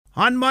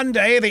On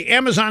Monday, the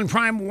Amazon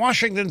Prime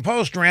Washington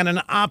Post ran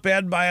an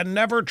op-ed by a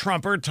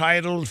never-Trumper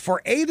titled,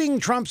 "For Aiding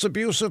Trump's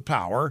Abuse of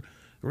Power,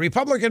 the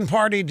Republican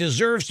Party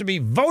Deserves to be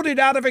Voted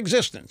Out of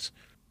Existence."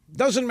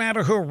 Doesn't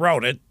matter who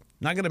wrote it,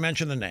 not going to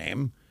mention the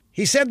name.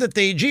 He said that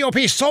the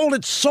GOP sold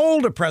its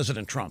soul to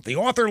President Trump. The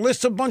author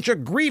lists a bunch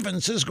of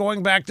grievances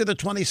going back to the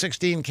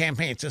 2016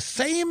 campaign. It's the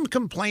same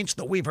complaints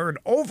that we've heard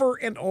over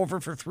and over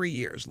for 3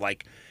 years,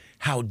 like,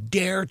 how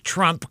dare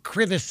Trump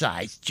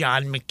criticize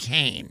John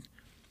McCain?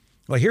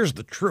 Well, here's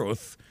the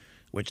truth,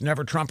 which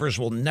never-Trumpers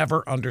will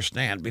never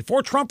understand.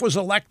 Before Trump was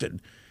elected,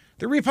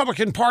 the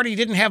Republican Party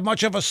didn't have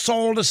much of a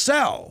soul to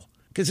sell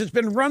because it's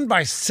been run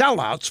by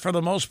sellouts for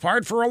the most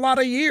part for a lot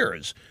of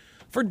years.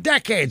 For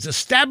decades,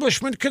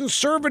 establishment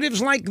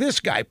conservatives like this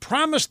guy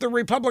promised the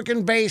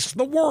Republican base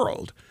the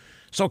world.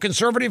 So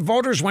conservative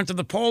voters went to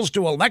the polls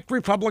to elect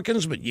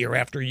Republicans, but year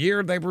after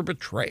year they were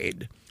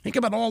betrayed. Think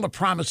about all the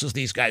promises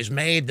these guys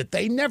made that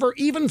they never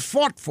even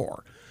fought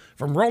for.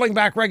 From rolling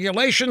back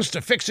regulations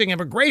to fixing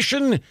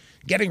immigration,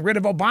 getting rid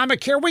of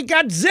Obamacare, we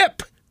got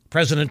zip.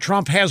 President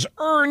Trump has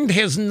earned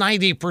his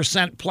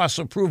 90% plus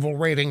approval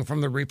rating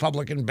from the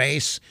Republican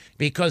base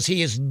because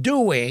he is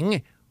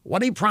doing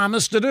what he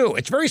promised to do.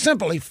 It's very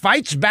simple. He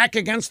fights back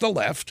against the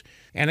left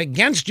and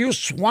against you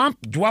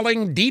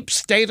swamp-dwelling deep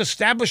state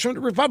establishment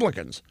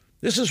Republicans.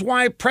 This is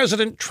why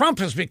President Trump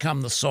has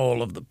become the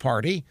soul of the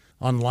party,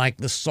 unlike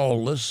the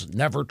soulless,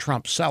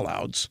 never-Trump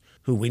sellouts,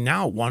 who we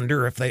now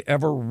wonder if they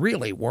ever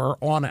really were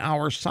on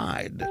our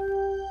side.